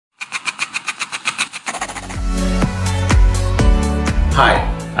Hi,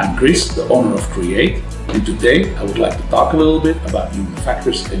 I'm Chris, the owner of Create, and today I would like to talk a little bit about human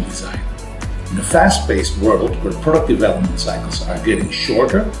factors and design. In a fast-paced world where product development cycles are getting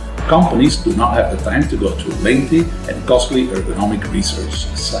shorter, companies do not have the time to go through lengthy and costly ergonomic research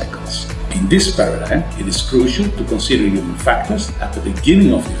cycles. In this paradigm, it is crucial to consider human factors at the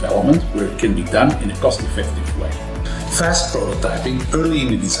beginning of development where it can be done in a cost-effective way. Fast prototyping early in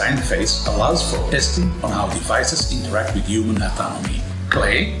the design phase allows for testing on how devices interact with human anatomy.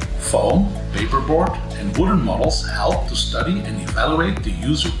 Clay, foam, paperboard, and wooden models help to study and evaluate the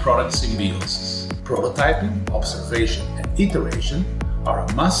user-product symbiosis. Prototyping, observation, and iteration are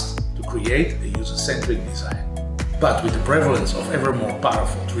a must to create a user-centric design. But with the prevalence of ever more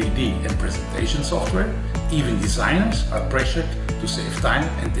powerful 3D and presentation software, even designers are pressured to save time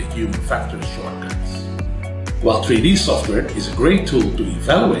and take human factor shortcuts. While 3D software is a great tool to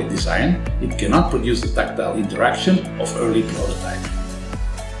evaluate design, it cannot produce the tactile interaction of early prototyping.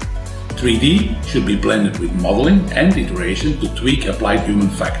 3D should be blended with modeling and iteration to tweak applied human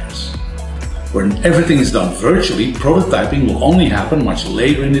factors. When everything is done virtually, prototyping will only happen much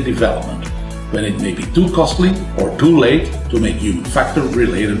later in the development, when it may be too costly or too late to make human factor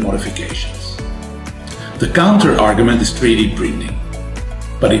related modifications. The counter-argument is 3D printing.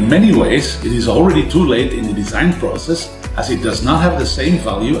 But in many ways, it is already too late in the design process, as it does not have the same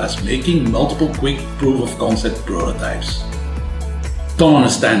value as making multiple quick proof-of-concept prototypes. Don't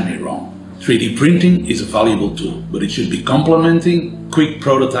understand me wrong. 3D printing is a valuable tool, but it should be complementing quick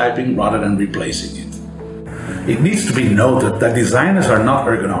prototyping rather than replacing it. It needs to be noted that designers are not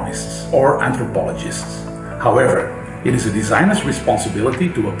ergonomists or anthropologists. However, it is a designer's responsibility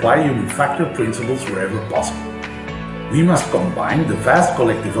to apply human factor principles wherever possible. We must combine the vast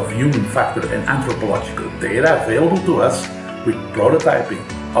collective of human factor and anthropological data available to us with prototyping,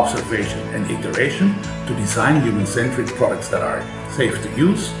 observation, and iteration to design human-centric products that are safe to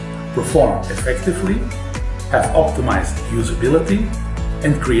use, perform effectively, have optimized usability,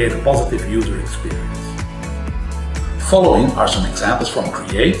 and create a positive user experience. Following are some examples from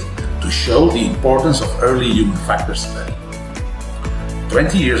Create to show the importance of early human factor study.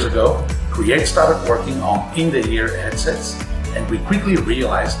 20 years ago, Create started working on in-the-ear headsets, and we quickly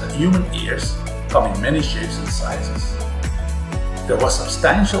realized that human ears come in many shapes and sizes. There was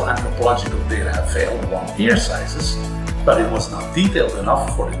substantial anthropological data available on ear sizes, but it was not detailed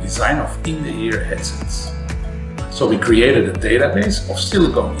enough for the design of in-the-ear headsets. So we created a database of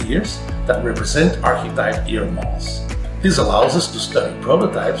silicone ears that represent archetype ear models. This allows us to study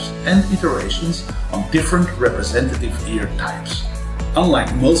prototypes and iterations on different representative ear types.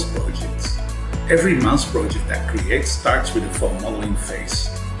 Unlike most projects, every mouse project that Create starts with a foam modeling phase.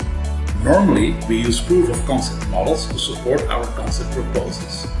 Normally, we use proof-of-concept models to support our concept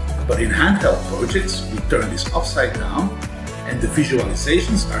proposals, but in handheld projects, we turn this upside down and the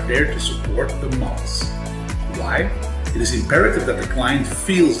visualizations are there to support the models. Why? It is imperative that the client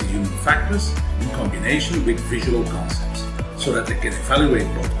feels the human factors in combination with visual concepts, so that they can evaluate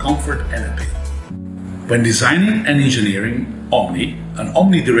both comfort and appeal. When designing and engineering Omni, an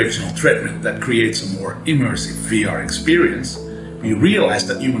omnidirectional treadmill that creates a more immersive VR experience, we realized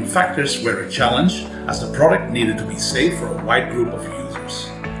that human factors were a challenge as the product needed to be safe for a wide group of users.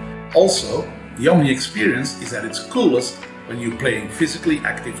 Also, the Omni experience is at its coolest when you're playing physically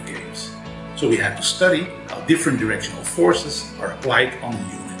active games. So we had to study how different directional forces are applied on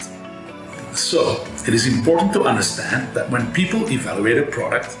the unit. So, it is important to understand that when people evaluate a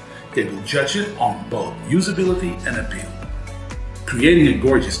product, they will judge it on both usability and appeal. Creating a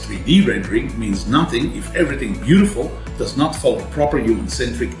gorgeous 3D rendering means nothing if everything beautiful does not follow proper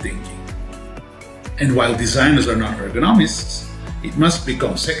human-centric thinking. And while designers are not ergonomists, it must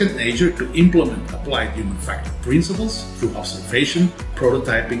become second nature to implement applied human factor principles through observation,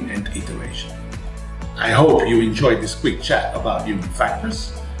 prototyping, and iteration. I hope you enjoyed this quick chat about human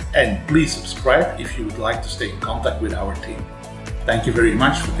factors, and please subscribe if you would like to stay in contact with our team. Thank you very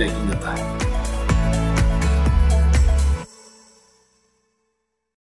much for taking the time.